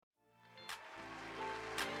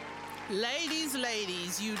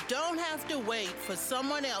Ladies, you don't have to wait for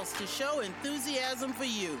someone else to show enthusiasm for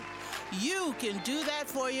you. You can do that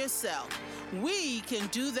for yourself. We can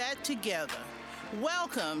do that together.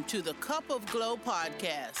 Welcome to the Cup of Glow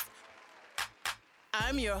podcast.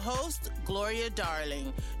 I'm your host, Gloria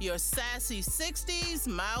Darling, your sassy 60s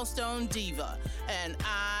milestone diva, and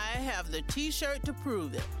I have the t-shirt to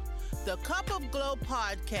prove it. The Cup of Glow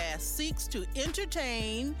podcast seeks to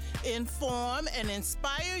entertain, inform, and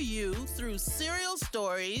inspire you through serial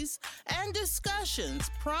stories and discussions,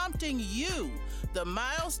 prompting you, the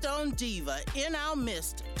milestone diva in our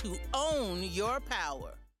midst, to own your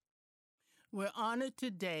power. We're honored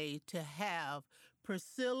today to have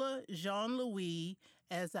Priscilla Jean-Louis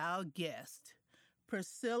as our guest.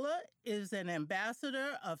 Priscilla is an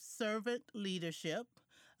ambassador of servant leadership,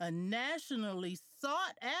 a nationally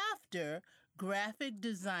sought-after graphic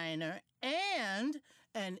designer, and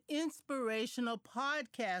an inspirational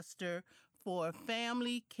podcaster for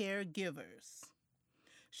family caregivers.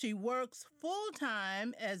 She works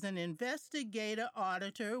full-time as an investigator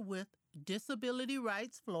auditor with Disability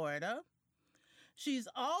Rights Florida. She's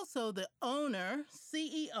also the owner,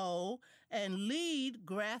 CEO, and lead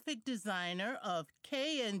graphic designer of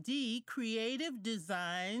K&D Creative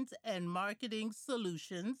Designs and Marketing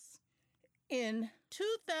Solutions. In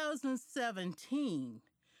 2017,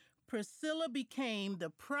 Priscilla became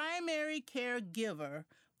the primary caregiver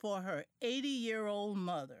for her 80-year-old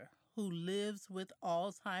mother who lives with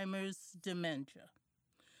Alzheimer's dementia.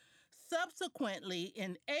 Subsequently,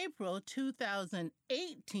 in April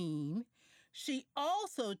 2018, she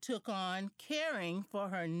also took on caring for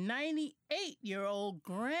her 98-year-old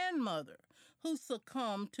grandmother who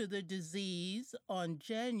succumbed to the disease on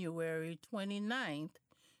January 29th,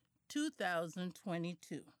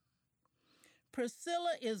 2022.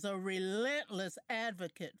 Priscilla is a relentless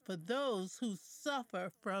advocate for those who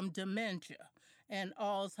suffer from dementia and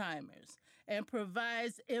Alzheimer's and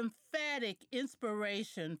provides emphatic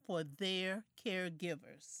inspiration for their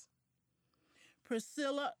caregivers.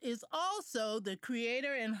 Priscilla is also the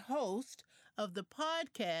creator and host of the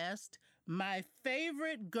podcast, My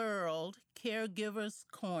Favorite Girl, Caregiver's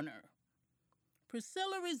Corner.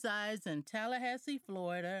 Priscilla resides in Tallahassee,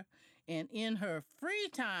 Florida, and in her free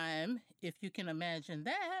time, if you can imagine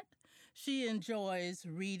that, she enjoys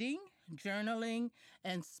reading, journaling,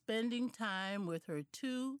 and spending time with her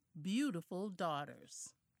two beautiful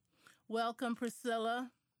daughters. Welcome,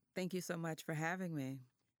 Priscilla. Thank you so much for having me.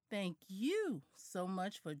 Thank you so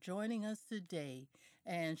much for joining us today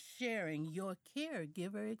and sharing your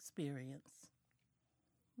caregiver experience.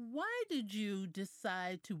 Why did you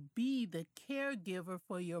decide to be the caregiver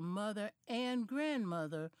for your mother and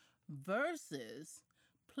grandmother versus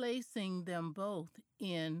placing them both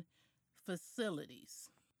in facilities?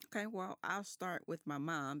 Okay, well, I'll start with my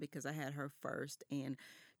mom because I had her first. And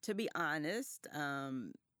to be honest,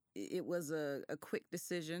 it was a quick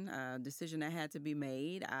decision, a decision that had to be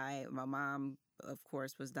made. My mom, of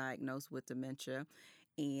course, was diagnosed with dementia,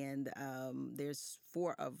 and there's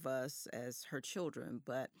 4 of us as her children,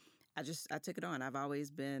 but I took it on. I've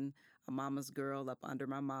always been a mama's girl up under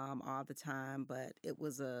my mom all the time, but it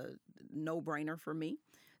was a no-brainer for me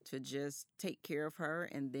to just take care of her.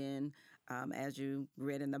 And then, as you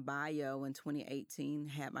read in the bio, in 2018,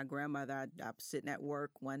 had my grandmother. I was sitting at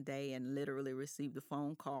work one day and literally received a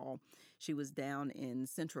phone call. She was down in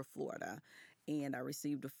Central Florida, and I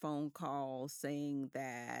received a phone call saying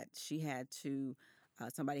that she had to,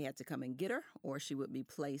 somebody had to come and get her or she would be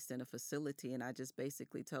placed in a facility. And I just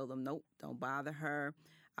basically told them, nope, don't bother her.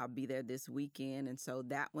 I'll be there this weekend. And so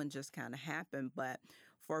that one just kind of happened. But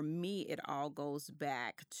for me, it all goes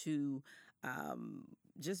back to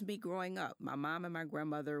just me growing up. My mom and my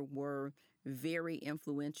grandmother were very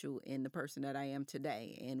influential in the person that I am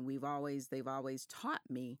today. And they've always taught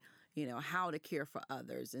me, how to care for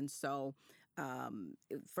others. And so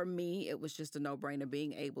for me, it was just a no-brainer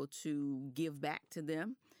being able to give back to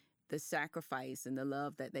them the sacrifice and the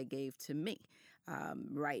love that they gave to me.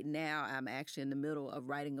 Right now, I'm actually in the middle of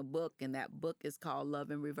writing a book, and that book is called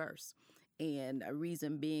Love in Reverse. And a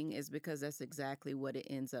reason being is because that's exactly what it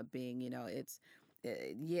ends up being.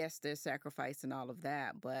 Yes, there's sacrifice and all of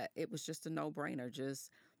that, but it was just a no-brainer.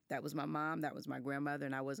 That was my mom, that was my grandmother,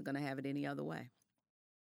 and I wasn't going to have it any other way.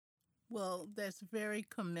 Well, that's very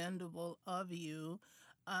commendable of you.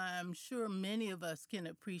 I'm sure many of us can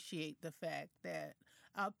appreciate the fact that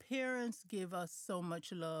our parents give us so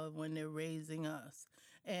much love when they're raising us.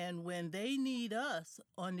 And when they need us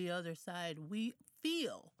on the other side, we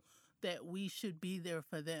feel that we should be there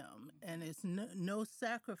for them. And it's no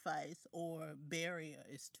sacrifice or barrier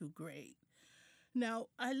is too great. Now,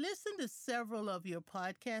 I listened to several of your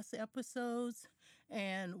podcast episodes,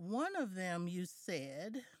 and one of them you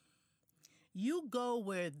said, you go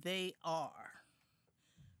where they are.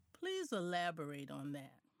 Please elaborate on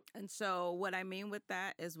that. And so, what I mean with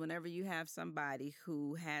that is whenever you have somebody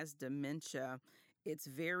who has dementia, it's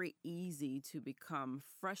very easy to become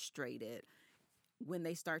frustrated when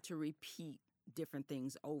they start to repeat different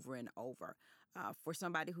things over and over. For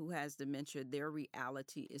somebody who has dementia, their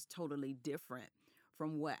reality is totally different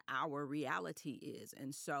from what our reality is.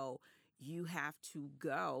 And so, you have to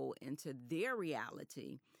go into their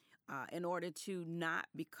reality in order to not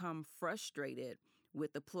become frustrated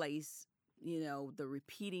with the place, the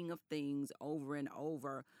repeating of things over and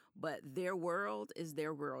over. But their world is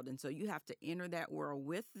their world. And so you have to enter that world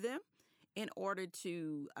with them in order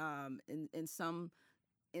to, in some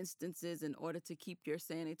instances, in order to keep your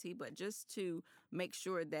sanity, but just to make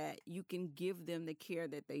sure that you can give them the care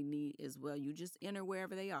that they need as well. You just enter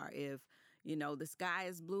wherever they are. If, the sky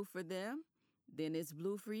is blue for them, then it's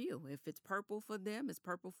blue for you. If it's purple for them, it's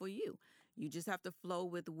purple for you. You just have to flow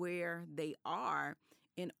with where they are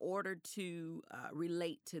in order to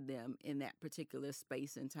relate to them in that particular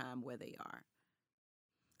space and time where they are.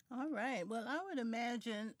 All right. Well, I would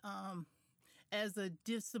imagine as a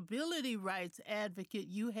disability rights advocate,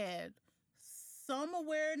 you had some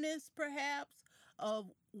awareness perhaps of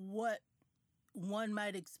what one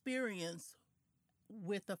might experience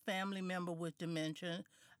with a family member with dementia.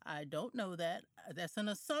 I don't know that. That's an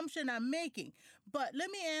assumption I'm making. But let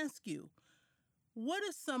me ask you, what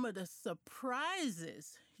are some of the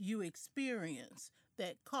surprises you experienced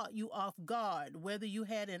that caught you off guard, whether you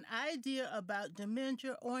had an idea about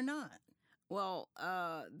dementia or not? Well,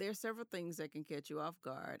 there's several things that can catch you off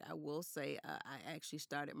guard. I will say I actually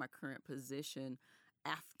started my current position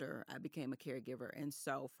after I became a caregiver. And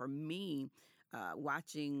so for me,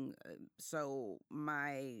 watching, so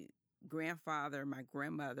my grandfather, my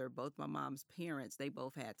grandmother, both my mom's parents, they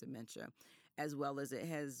both had dementia, as well as it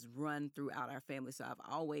has run throughout our family. So I've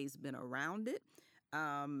always been around it.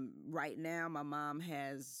 Right now, my mom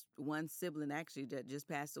has one sibling actually that just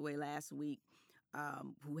passed away last week,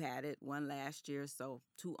 who had it, one last year. So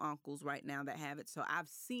 2 uncles right now that have it. So I've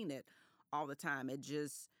seen it all the time. It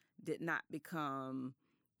just did not become,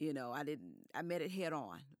 I met it head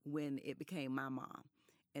on when it became my mom.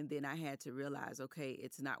 And then I had to realize, okay,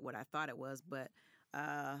 it's not what I thought it was, but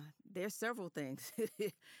there's several things.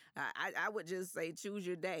 I would just say choose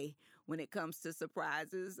your day when it comes to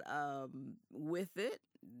surprises with it.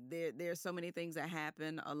 There's so many things that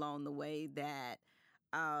happen along the way that,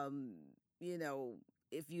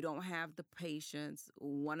 if you don't have the patience,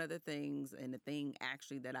 one of the things, and the thing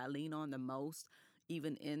actually that I lean on the most,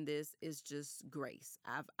 even in this, is just grace.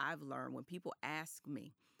 I've learned when people ask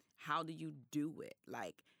me, how do you do it?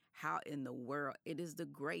 Like, how in the world? It is the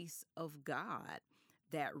grace of God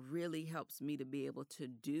that really helps me to be able to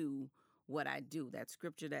do what I do. That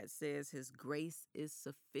scripture that says his grace is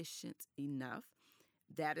sufficient enough.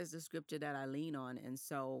 That is the scripture that I lean on. And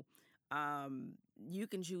so you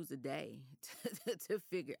can choose a day to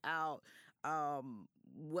figure out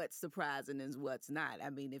what's surprising and what's not.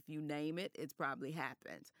 I mean, if you name it, it's probably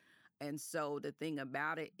happened. And so the thing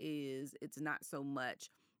about it is it's not so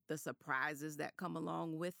much the surprises that come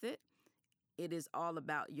along with it. It is all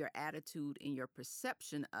about your attitude and your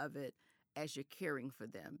perception of it as you're caring for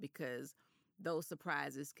them, because those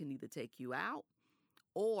surprises can either take you out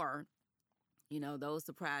or, those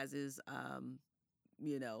surprises, can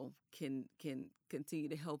continue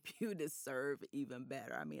to help you to serve even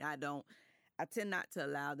better. I mean, I tend not to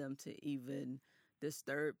allow them to even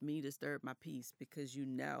disturb my peace, because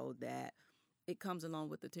that it comes along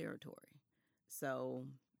with the territory. So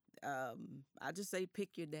I just say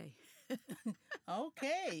pick your day.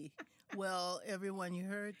 Okay. Well, everyone, you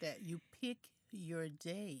heard that. You pick your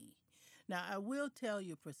day. Now, I will tell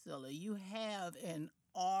you, Priscilla, you have an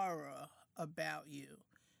aura about you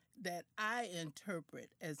that I interpret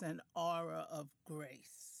as an aura of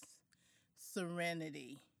grace,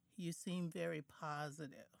 serenity. You seem very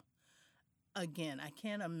positive. Again, I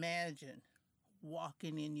can't imagine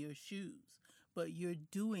walking in your shoes, but you're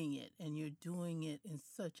doing it, and you're doing it in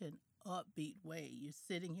such an upbeat way. You're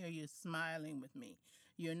sitting here, you're smiling with me.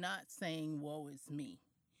 You're not saying, woe is me.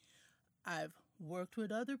 I've worked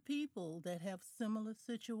with other people that have similar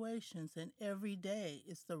situations, and every day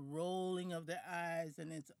it's the rolling of their eyes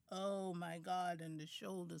and it's, oh my God, and the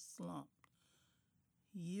shoulders slumped.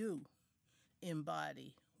 You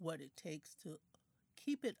embody what it takes to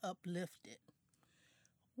keep it uplifted.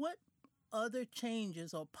 What other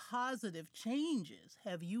changes or positive changes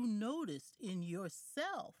have you noticed in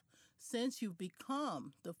yourself since you've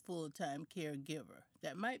become the full-time caregiver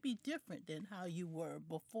that might be different than how you were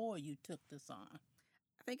before you took this on?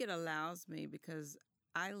 I think it allows me because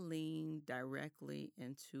I lean directly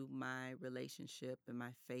into my relationship and my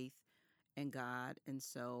faith in God. And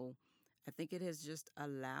so I think it has just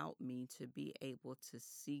allowed me to be able to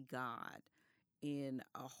see God in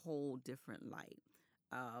a whole different light.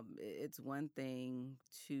 It's one thing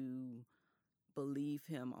to believe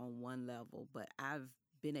Him on one level, but I've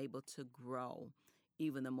been able to grow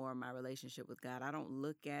even the more in my relationship with God. I don't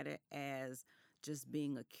look at it as just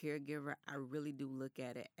being a caregiver. I really do look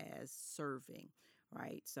at it as serving,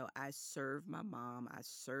 right? So I served my mom, I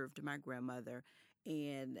served my grandmother,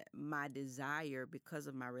 and my desire because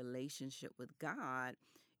of my relationship with God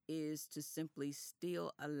is to simply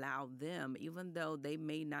still allow them, even though they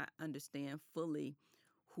may not understand fully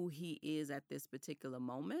who He is at this particular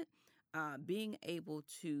moment, being able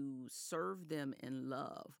to serve them in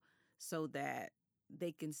love so that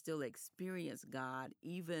they can still experience God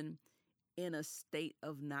even in a state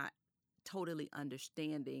of not totally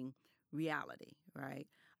understanding reality, right?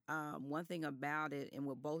 One thing about it, and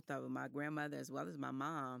with both of them, my grandmother as well as my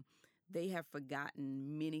mom, they have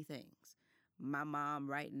forgotten many things. My mom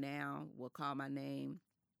right now will call my name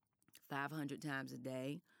 500 times a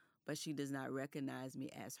day, but she does not recognize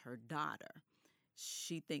me as her daughter.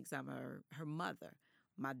 She thinks I'm her mother.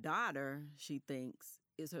 My daughter, she thinks,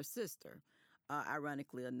 is her sister,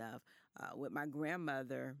 ironically enough. With my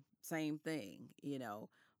grandmother, same thing, you know.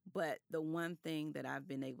 But the one thing that I've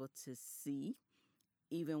been able to see,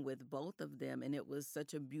 even with both of them, and it was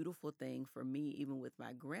such a beautiful thing for me, even with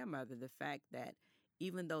my grandmother, the fact that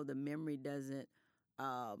even though the memory doesn't,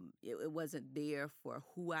 it wasn't there for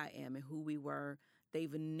who I am and who we were,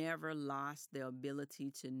 they've never lost their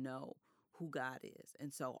ability to know who God is.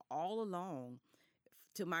 And so all along,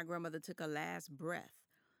 till my grandmother took her last breath,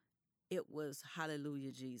 it was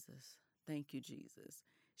hallelujah, Jesus. Thank you, Jesus.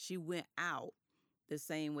 She went out the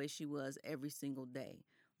same way she was every single day.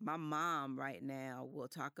 My mom right now will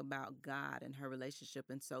talk about God and her relationship.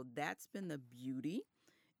 And so that's been the beauty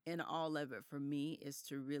in all of it for me, is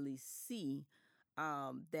to really see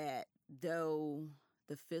that though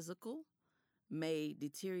the physical may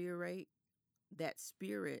deteriorate, that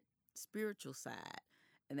spiritual side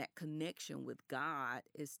and that connection with God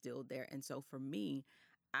is still there. And so for me,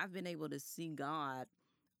 I've been able to see God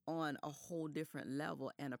on a whole different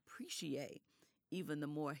level and appreciate even the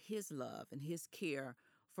more His love and His care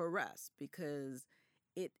for us, because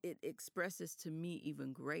it expresses to me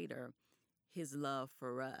even greater His love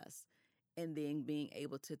for us. And then being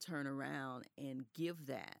able to turn around and give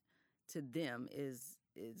that to them is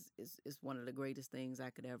one of the greatest things I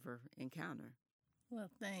could ever encounter. Well,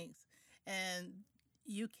 thanks. And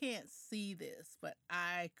you can't see this, but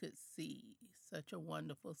I could see such a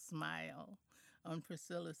wonderful smile on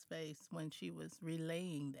Priscilla's face when she was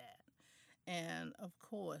relaying that. And of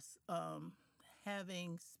course,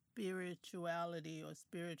 having spirituality or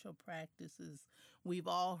spiritual practices, we've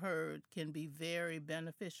all heard, can be very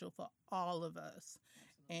beneficial for all of us.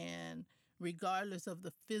 And regardless of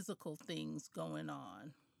the physical things going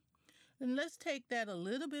on. And let's take that a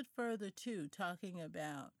little bit further too, talking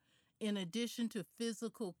about in addition to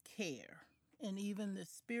physical care and even the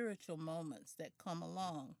spiritual moments that come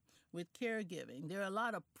along with caregiving, there are a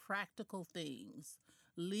lot of practical things,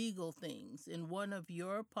 legal things. In one of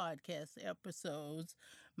your podcast episodes,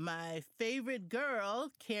 My Favorite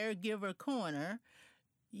Girl, Caregiver Corner,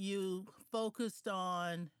 you focused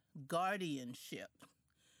on guardianship.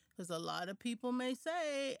 Because a lot of people may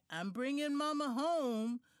say, I'm bringing mama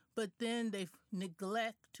home, but then they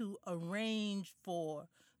neglect to arrange for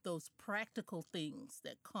those practical things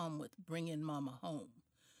that come with bringing mama home.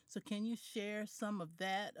 So can you share some of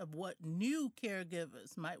that, of what new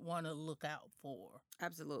caregivers might want to look out for?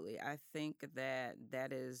 Absolutely. I think that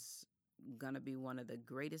that is going to be one of the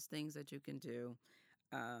greatest things that you can do.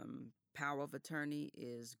 Power of attorney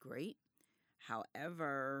is great.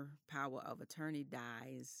 However, power of attorney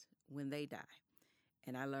dies when they die.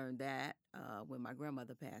 And I learned that when my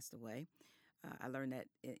grandmother passed away. I learned that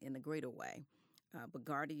in a greater way. But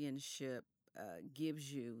guardianship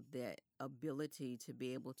gives you that ability to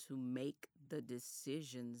be able to make the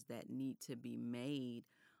decisions that need to be made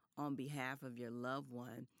on behalf of your loved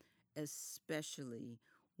one, especially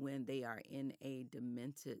when they are in a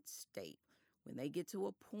demented state. When they get to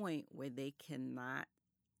a point where they cannot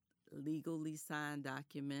legally sign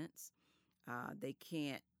documents, they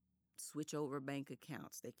can't switch over bank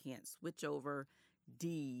accounts, they can't switch over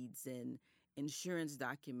deeds and insurance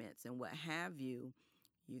documents and what have you,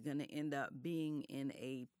 you're going to end up being in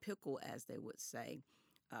a pickle, as they would say.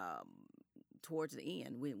 towards the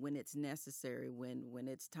end when it's necessary, when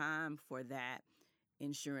it's time for that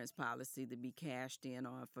insurance policy to be cashed in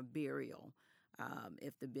on for burial.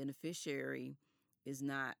 If the beneficiary is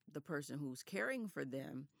not the person who's caring for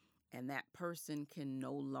them, and that person can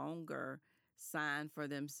no longer sign for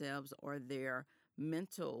themselves, or their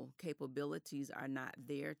mental capabilities are not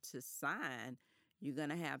there to sign, you're going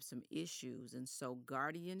to have some issues. And so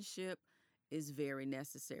guardianship is very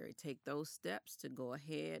necessary. Take those steps to go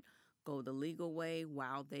ahead, go the legal way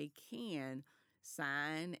while they can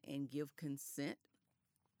sign and give consent,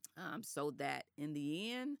 so that in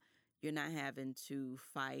the end, you're not having to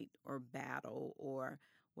fight or battle or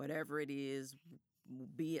whatever it is,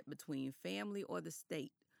 be it between family or the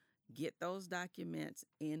state. Get those documents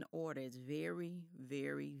in order. It's very,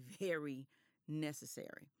 very, very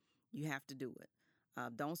necessary. You have to do it.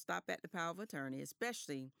 Don't stop at the power of attorney,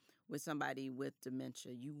 especially with somebody with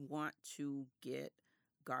dementia. You want to get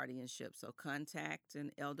guardianship. So contact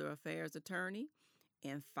an elder affairs attorney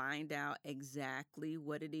and find out exactly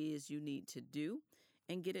what it is you need to do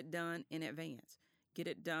and get it done in advance. Get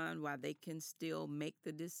it done while they can still make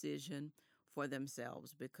the decision for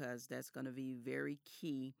themselves, because that's going to be very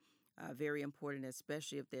key, very important,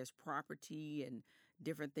 especially if there's property and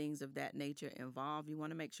different things of that nature involved. You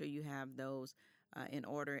want to make sure you have those in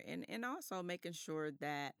order, and also making sure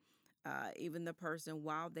that even the person,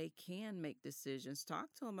 while they can make decisions, talk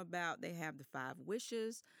to them about they have the 5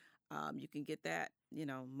 wishes. You can get that,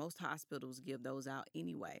 most hospitals give those out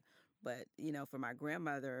anyway. But, for my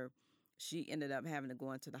grandmother, she ended up having to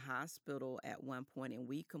go into the hospital at one point, and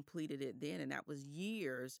we completed it then. And that was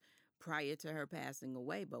years prior to her passing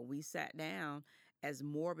away. But we sat down, as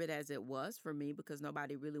morbid as it was for me, because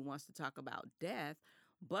nobody really wants to talk about death,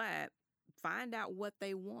 but find out what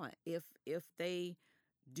they want. If they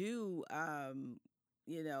do,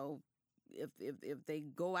 if they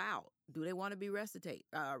go out, do they want to be resuscitated?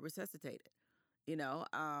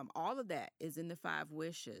 All of that is in the 5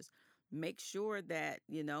 wishes. Make sure that,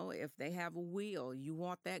 if they have a will, you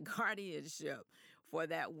want that guardianship for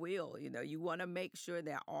that will. You want to make sure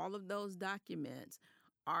that all of those documents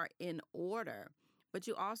are in order, but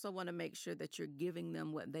you also want to make sure that you're giving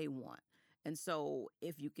them what they want. And so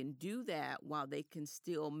if you can do that while they can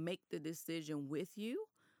still make the decision with you,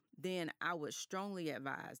 then I would strongly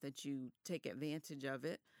advise that you take advantage of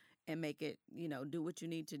it and make it, do what you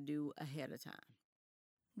need to do ahead of time.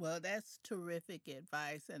 Well, that's terrific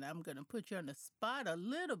advice, and I'm going to put you on the spot a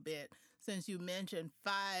little bit since you mentioned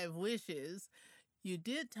 5 wishes. You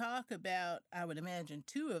did talk about, I would imagine,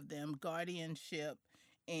 2 of them, guardianship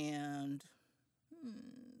and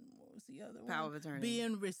what was the other one? Power of attorney.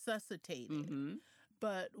 Being resuscitated. Mm-hmm.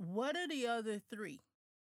 But what are the other 3?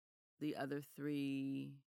 The other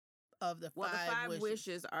 3 of the 5 well, the 5 wishes.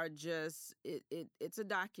 wishes are just it's a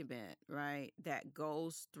document, right, that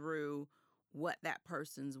goes through what that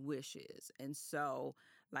person's wish is. And so,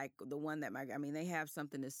 like the one that they have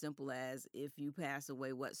something as simple as, if you pass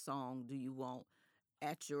away, what song do you want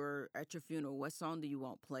at your funeral? What song do you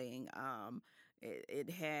want playing? It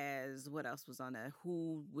has, what else was on that?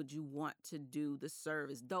 Who would you want to do the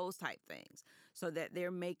service? Those type things, so that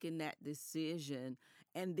they're making that decision.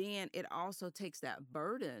 And then it also takes that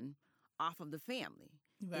burden off of the family.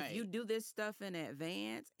 Right. If you do this stuff in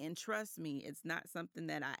advance, and trust me, it's not something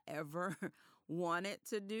that I ever wanted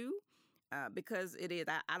to do, because it is.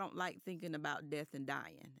 I don't like thinking about death and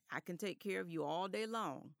dying. I can take care of you all day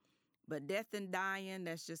long, but death and dying,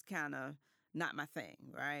 that's just kind of not my thing,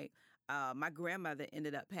 right? My grandmother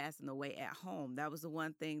ended up passing away at home. That was the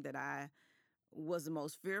one thing that I was the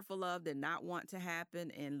most fearful of, did not want to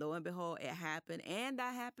happen. And lo and behold, it happened. And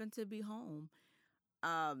I happened to be home.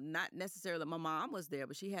 Not necessarily my mom was there,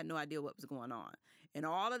 but she had no idea what was going on. And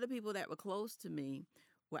all of the people that were close to me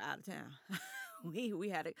were out of town. we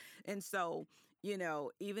had it. And so,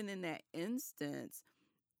 even in that instance,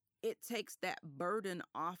 it takes that burden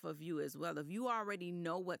off of you as well. If you already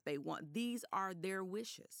know what they want, these are their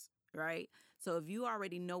wishes, right? So if you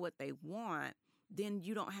already know what they want, then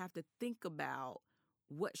you don't have to think about,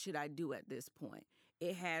 what should I do at this point?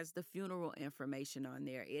 It has the funeral information on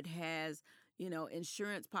there. It has,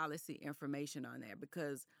 insurance policy information on there,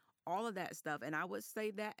 because all of that stuff. And I would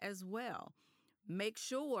say that as well. Make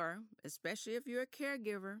sure, especially if you're a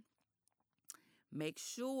caregiver, make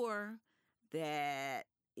sure that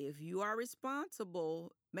if you are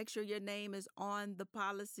responsible, make sure your name is on the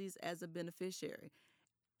policies as a beneficiary,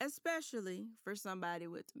 especially for somebody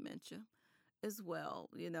with dementia as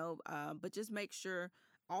well, but just make sure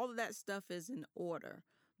all of that stuff is in order,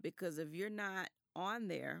 because if you're not on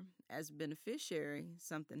there as beneficiary,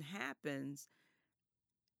 something happens,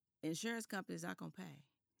 insurance company's not going to pay.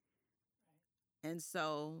 And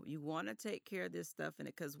so you want to take care of this stuff in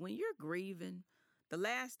it, because when you're grieving, the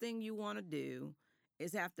last thing you want to do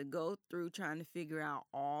is have to go through trying to figure out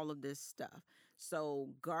all of this stuff. So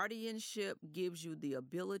guardianship gives you the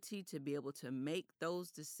ability to be able to make those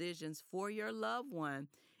decisions for your loved one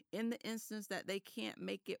in the instance that they can't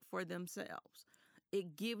make it for themselves.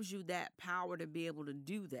 It gives you that power to be able to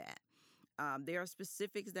do that. There are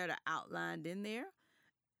specifics that are outlined in there.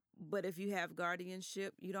 But if you have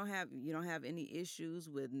guardianship, you don't have any issues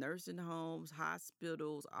with nursing homes,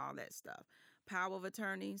 hospitals, all that stuff. Power of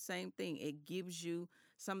attorney, same thing. It gives you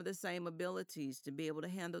some of the same abilities to be able to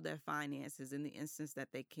handle their finances in the instance that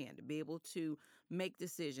they can't, to be able to make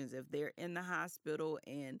decisions. If they're in the hospital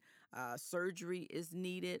and surgery is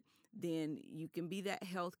needed, then you can be that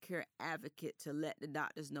healthcare advocate to let the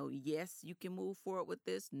doctors know, yes, you can move forward with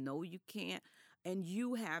this. No, you can't. And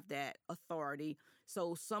you have that authority.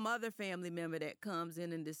 So some other family member that comes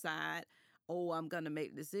in and decide, oh, I'm going to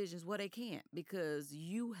make decisions, well, they can't, because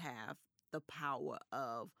you have the power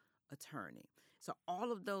of attorney. So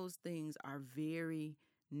all of those things are very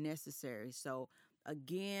necessary. So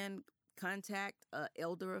again, contact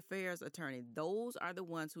elder affairs attorney. Those are the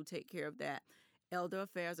ones who take care of that. Elder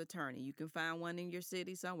affairs attorney. You can find one in your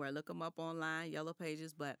city somewhere. Look them up online, Yellow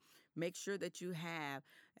Pages, but make sure that you have.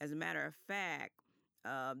 As a matter of fact,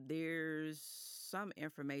 there's some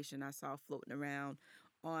information I saw floating around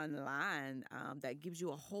online that gives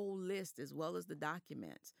you a whole list as well as the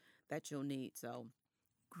documents that you'll need. So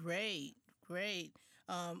Great, great.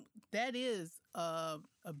 That is a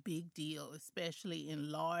big deal, especially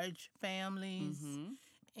in large families. mhm.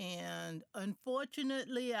 And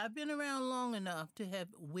unfortunately, I've been around long enough to have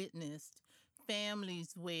witnessed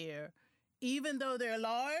families where, even though they're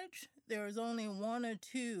large, there is only one or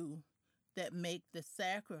two that make the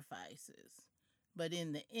sacrifices. But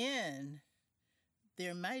in the end,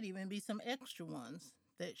 there might even be some extra ones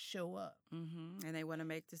that show up. And they want to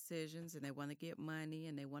make decisions and they want to get money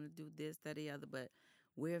and they want to do this, that, the other. But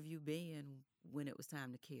where have you been when it was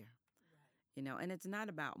time to care? And it's not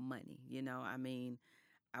about money. I mean,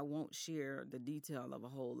 I won't share the detail of a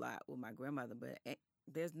whole lot with my grandmother, but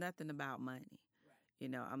there's nothing about money.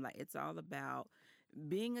 I'm like, it's all about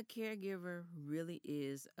being a caregiver. Really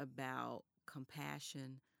is about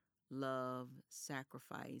compassion, love,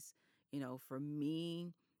 sacrifice. For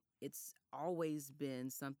me, it's always been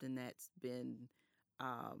something that's been,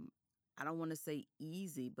 I don't want to say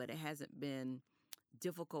easy, but it hasn't been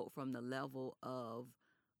difficult from the level of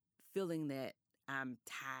feeling that I'm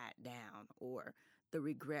tied down or the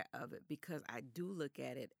regret of it, because I do look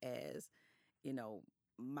at it as,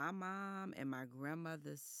 my mom and my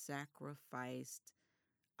grandmother sacrificed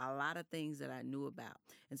a lot of things that I knew about.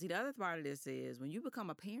 And see, the other part of this is when you become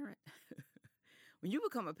a parent,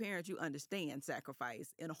 you understand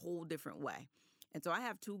sacrifice in a whole different way. And so I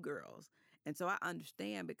have two girls. And so I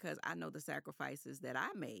understand, because I know the sacrifices that I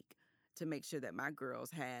make sure that my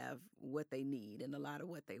girls have what they need and a lot of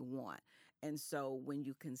what they want. And so when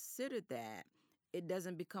you consider that, it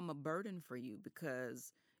doesn't become a burden for you,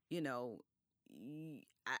 because,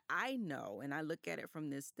 I know, and I look at it from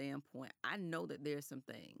this standpoint, I know that there's some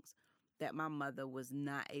things that my mother was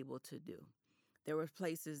not able to do. There were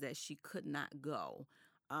places that she could not go,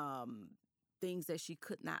 things that she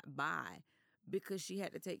could not buy, because she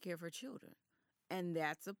had to take care of her children. And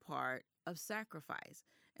that's a part of sacrifice.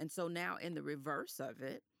 And so now in the reverse of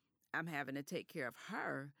it, I'm having to take care of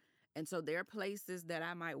her. And so there are places that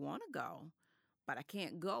I might want to go, but I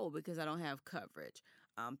can't go because I don't have coverage.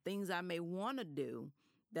 Things I may want to do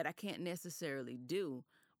that I can't necessarily do,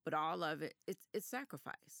 but all of it, it's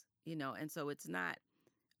sacrifice, and so it's not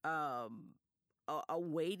a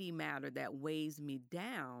weighty matter that weighs me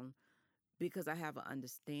down, because I have an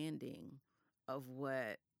understanding of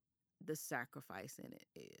what the sacrifice in it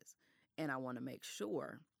is. And I want to make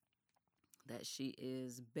sure that she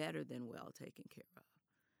is better than well taken care of.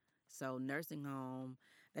 So nursing home,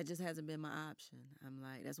 that just hasn't been my option. I'm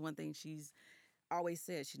like, that's one thing she's always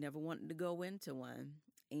said. She never wanted to go into one.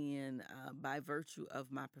 And by virtue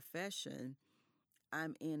of my profession,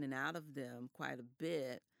 I'm in and out of them quite a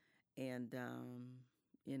bit. And,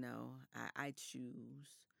 I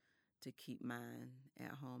choose to keep mine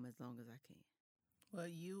at home as long as I can. Well,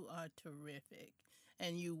 you are terrific,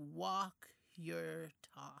 and you walk your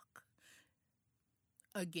talk.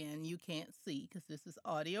 Again, you can't see because this is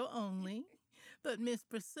audio only, but Miss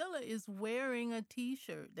Priscilla is wearing a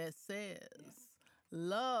T-shirt that says,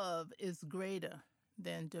 "Love is greater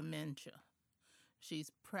than dementia."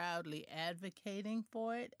 She's proudly advocating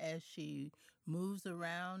for it as she moves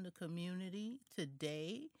around the community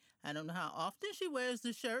today. I don't know how often she wears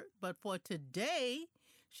the shirt, but for today,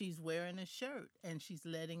 She's wearing a shirt and she's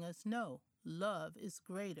letting us know love is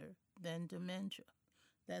greater than dementia.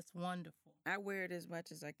 That's wonderful. I wear it as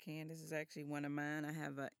much as I can. This is actually one of mine. I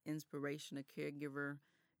have an inspirational caregiver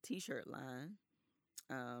t-shirt line,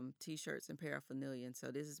 t-shirts and paraphernalia. And so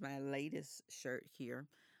this is my latest shirt here.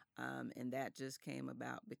 And that just came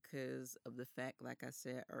about because of the fact, like I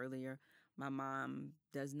said earlier, my mom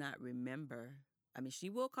does not remember. I mean, she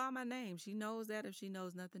will call my name. She knows that if she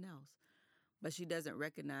knows nothing else, but she doesn't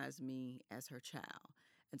recognize me as her child.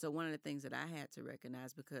 And so one of the things that I had to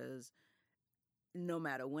recognize, because no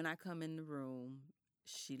matter when I come in the room,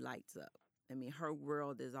 she lights up. I mean, her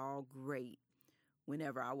world is all great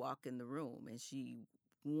whenever I walk in the room, and she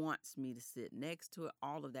wants me to sit next to it,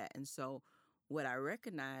 all of that. And so what I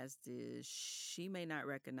recognized is she may not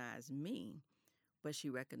recognize me, but she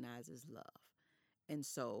recognizes love. And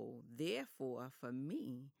so therefore, for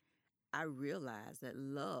me, I realized that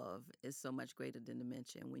love is so much greater than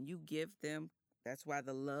dementia. And when you give them, that's why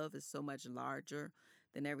the love is so much larger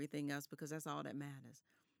than everything else, because that's all that matters.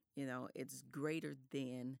 You know, it's greater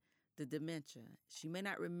than the dementia. She may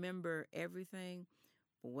not remember everything,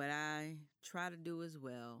 but what I try to do as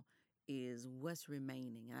well is what's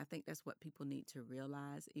remaining. And I think that's what people need to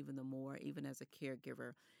realize even the more, even as a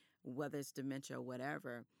caregiver, whether it's dementia or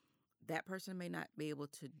whatever. That person may not be able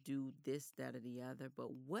to do this, that, or the other, but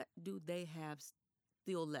what do they have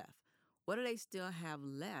still left? What do they still have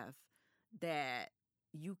left that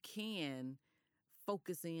you can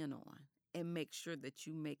focus in on and make sure that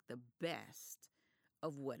you make the best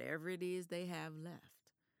of whatever it is they have left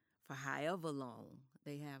for however long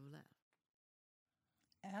they have left?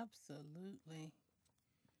 Absolutely.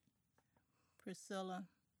 Priscilla,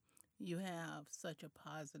 you have such a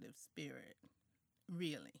positive spirit.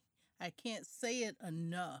 Really. I can't say it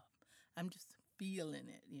enough. I'm just feeling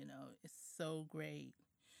it, you know. It's so great.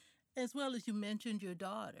 As well as you mentioned your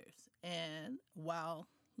daughters. And while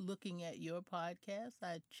looking at your podcast,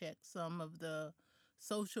 I checked some of the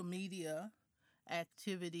social media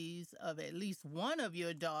activities of at least one of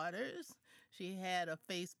your daughters. She had a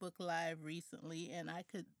Facebook Live recently, and I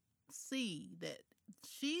could see that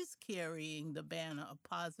she's carrying the banner of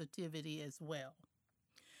positivity as well.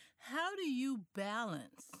 How do you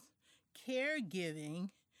balance caregiving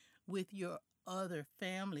with your other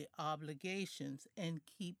family obligations and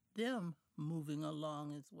keep them moving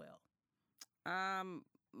along as well?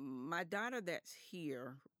 My daughter that's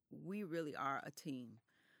here, we really are a team.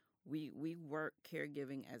 We work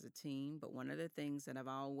caregiving as a team, but one of the things that I've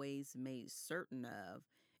always made certain of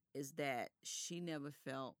is that she never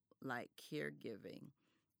felt like caregiving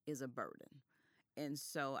is a burden. And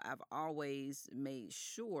so I've always made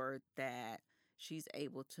sure that she's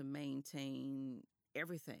able to maintain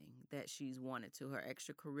everything that she's wanted to, her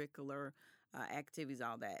extracurricular activities,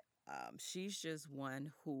 all that. She's just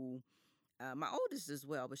one who, my oldest as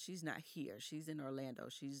well, but she's not here. She's in Orlando.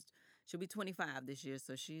 She'll be 25 this year,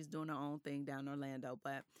 so she's doing her own thing down in Orlando.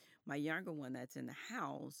 But my younger one that's in the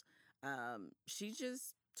house, she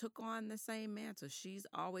just took on the same mantle. She's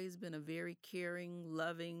always been a very caring,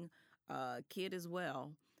 loving kid as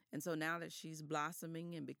well. And so now that she's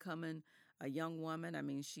blossoming and becoming a young woman, I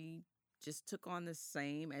mean, she just took on the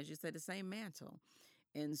same, as you said, the same mantle.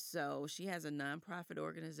 And so she has a nonprofit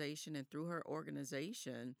organization, and through her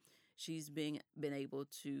organization, she's been able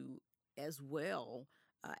to as well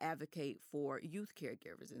advocate for youth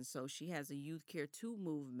caregivers. And so she has a Youth Care 2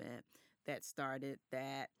 movement that started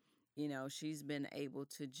that, you know, she's been able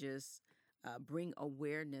to just bring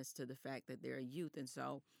awareness to the fact that they're youth. And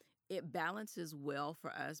so it balances well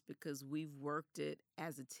for us because we've worked it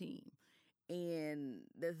as a team. And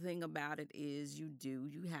the thing about it is you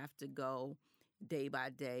have to go day by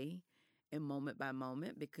day and moment by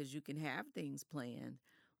moment because you can have things planned,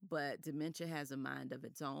 but dementia has a mind of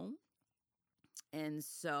its own. And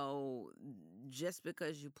so just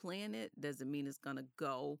because you plan it doesn't mean it's going to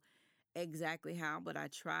go exactly how, but I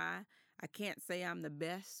try. I can't say I'm the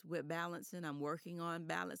best with balancing. I'm working on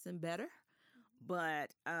balancing better. But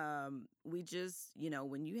we just, you know,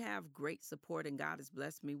 when you have great support, and God has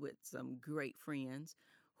blessed me with some great friends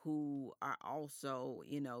who are also,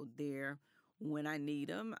 you know, there when I need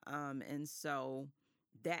them. And so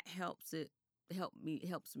that helps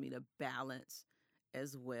me to balance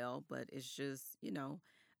as well. But it's just, you know,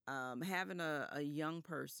 having a young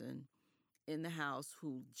person in the house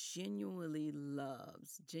who genuinely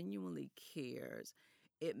loves, genuinely cares,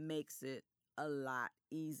 it makes it a lot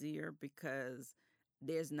easier because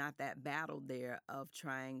there's not that battle there of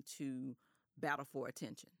trying to battle for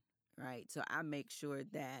attention, right? So I make sure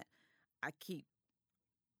that I keep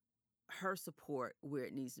her support where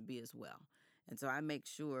it needs to be as well. And so I make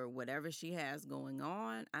sure whatever she has going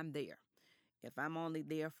on, I'm there. If I'm only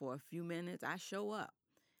there for a few minutes, I show up.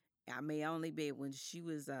 I may only be when she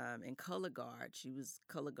was in color guard. She was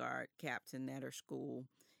color guard captain at her school.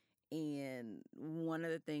 And one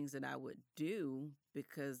of the things that I would do,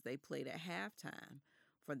 because they played at halftime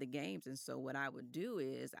for the games, and so what I would do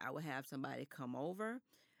is I would have somebody come over.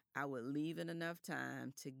 I would leave in enough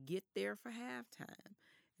time to get there for halftime.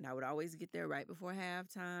 And I would always get there right before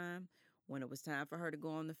halftime. When it was time for her to go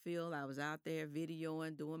on the field, I was out there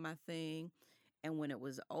videoing, doing my thing. And when it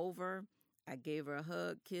was over, I gave her a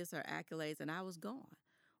hug, kiss, her accolades, and I was gone.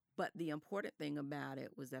 But the important thing about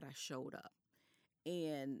it was that I showed up.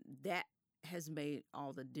 And that has made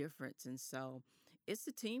all the difference. And so it's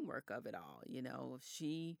the teamwork of it all.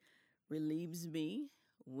 She relieves me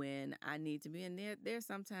when I need to be. And there's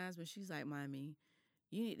sometimes when she's like, Mommy,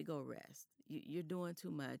 you need to go rest. You're doing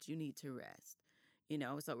too much. You need to rest.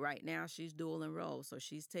 So right now she's dual enrolled. So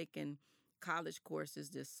she's taking college courses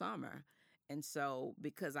this summer. And so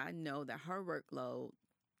because I know that her workload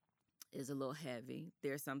is a little heavy,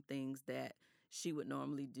 there's some things that she would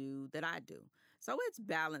normally do that I do. So it's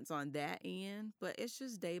balance on that end, but it's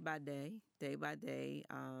just day by day, day by day.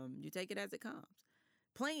 You take it as it comes.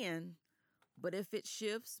 Plan, but if it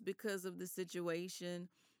shifts because of the situation,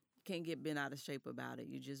 you can't get bent out of shape about it.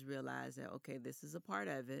 You just realize that, okay, this is a part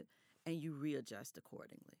of it, and you readjust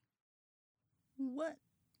accordingly. What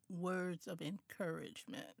words of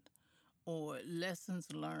encouragement or lessons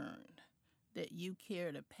learned that you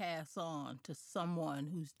care to pass on to someone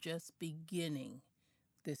who's just beginning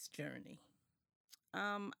this journey?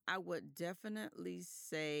 I would definitely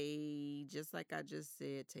say, just like I just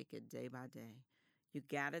said, take it day by day. You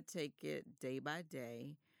got to take it day by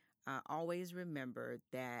day. Always remember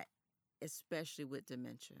that, especially with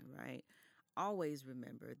dementia, right? Always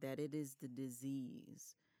remember that it is the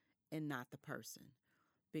disease and not the person,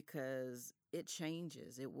 because it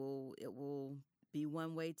changes. It will be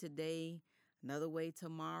one way today, another way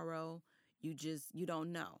tomorrow. You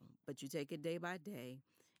don't know, but you take it day by day.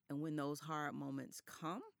 And when those hard moments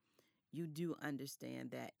come, you do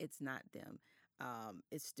understand that it's not them.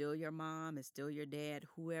 It's still your mom, it's still your dad,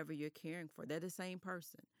 whoever you're caring for. They're the same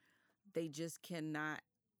person. They just cannot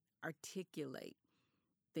articulate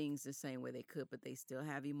things the same way they could, but they still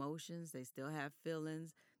have emotions, they still have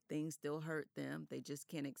feelings, things still hurt them. They just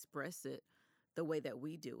can't express it the way that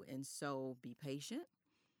we do. And so be patient.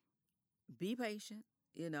 Be patient.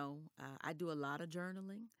 I do a lot of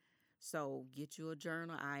journaling. So get you a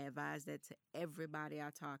journal. I advise that to everybody I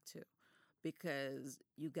talk to, because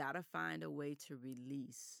you got to find a way to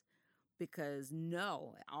release. Because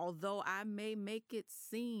no, although I may make it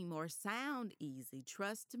seem or sound easy,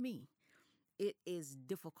 trust me, it is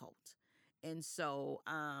difficult. And so,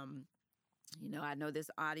 I know this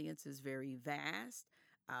audience is very vast.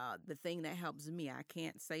 The thing that helps me, I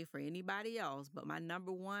can't say for anybody else, but my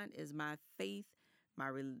number one is my faith, my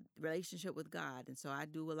relationship with God. And so I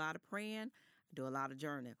do a lot of praying, I do a lot of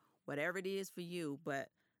journaling, whatever it is for you, but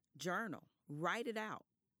journal, write it out,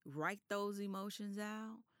 write those emotions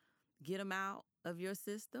out, get them out of your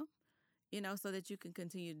system, so that you can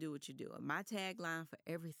continue to do what you do. And my tagline for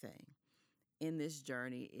everything in this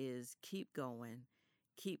journey is keep going,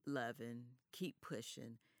 keep loving, keep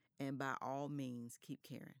pushing, and by all means, keep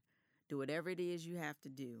caring. Do whatever it is you have to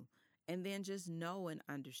do. And then just know and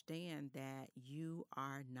understand that you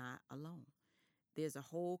are not alone. There's a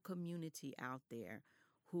whole community out there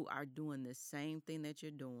who are doing the same thing that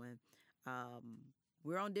you're doing.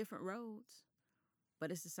 We're on different roads,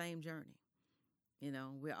 but it's the same journey.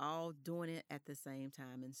 We're all doing it at the same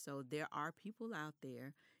time. And so there are people out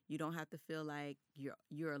there. You don't have to feel like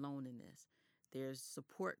you're alone in this. There's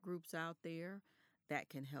support groups out there that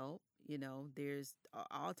can help. There's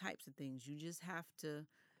all types of things. You just have to,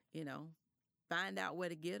 find out where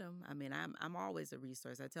to get them. I mean, I'm always a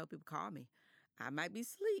resource. I tell people, call me. I might be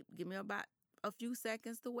asleep. Give me about a few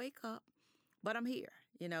seconds to wake up, but I'm here,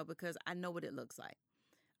 because I know what it looks like.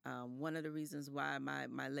 One of the reasons why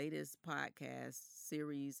my latest podcast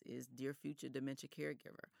series is Dear Future Dementia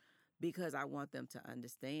Caregiver, because I want them to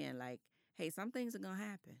understand, like, hey, some things are going to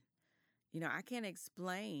happen. I can't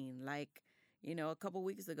explain, like, a couple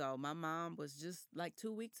weeks ago, my mom was just like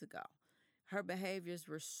 2 weeks ago. Her behaviors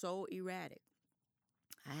were so erratic.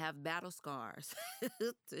 I have battle scars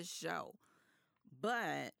to show.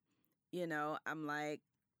 But, I'm like,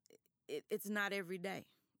 it's not every day.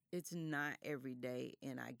 It's not every day.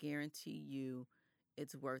 And I guarantee you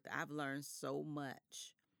it's worth it. I've learned so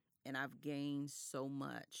much and I've gained so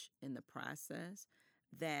much in the process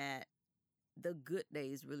that the good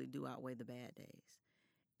days really do outweigh the bad days.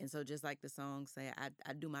 And so just like the song say,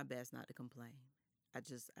 I do my best not to complain. I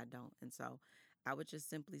don't. And so I would just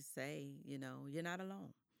simply say, you're not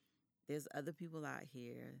alone. There's other people out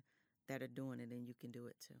here that are doing it, and you can do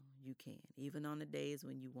it too. You can. Even on the days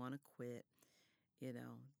when you want to quit,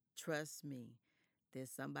 trust me, there's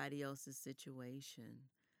somebody else's situation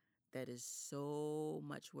that is so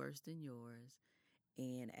much worse than yours.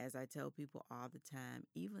 And as I tell people all the time,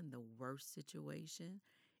 even the worst situation,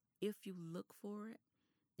 if you look for it,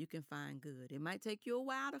 you can find good. It might take you a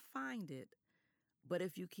while to find it, but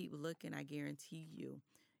if you keep looking, I guarantee you'll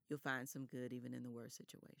find some good even in the worst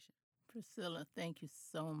situation. Priscilla, thank you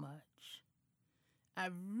so much. I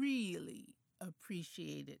really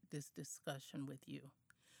appreciated this discussion with you.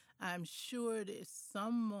 I'm sure there's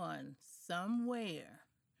someone somewhere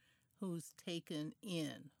who's taken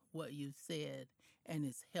in what you said and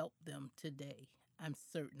it's helped them today. I'm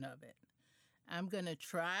certain of it. I'm going to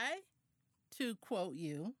try to quote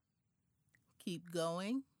you. Keep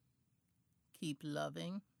going, keep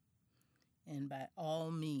loving, and by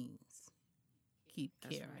all means, keep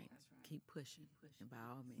caring. That's right. Keep pushing. And by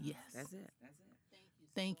all means. Yes. That's it.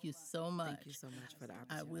 Thank you so much. Thank you so much for the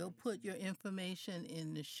opportunity. I will put your information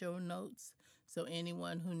in the show notes so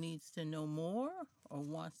anyone who needs to know more or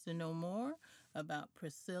wants to know more about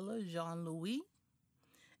Priscilla Jean-Louis,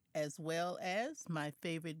 as well as my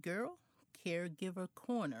favorite girl, Caregiver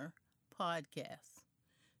Corner podcast.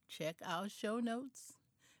 Check our show notes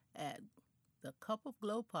at the Cup of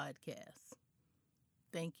Glow podcast.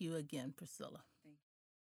 Thank you again, Priscilla.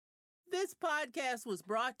 This podcast was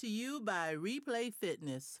brought to you by Replay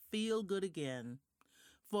Fitness, Feel Good Again.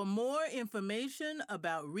 For more information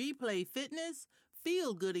about Replay Fitness,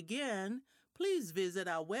 Feel Good Again, please visit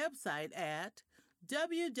our website at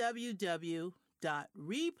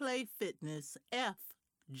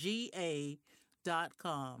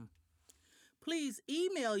www.replayfitnessfga.com. Please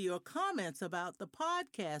email your comments about the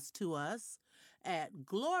podcast to us at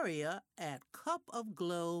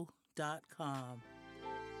gloria@cupofglow.com.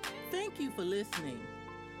 Thank you for listening.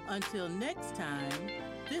 Until next time,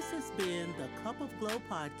 this has been the Cup of Glow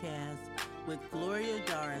podcast with Gloria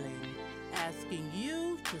Darling, asking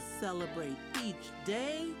you to celebrate each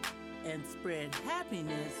day and spread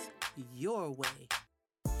happiness your way.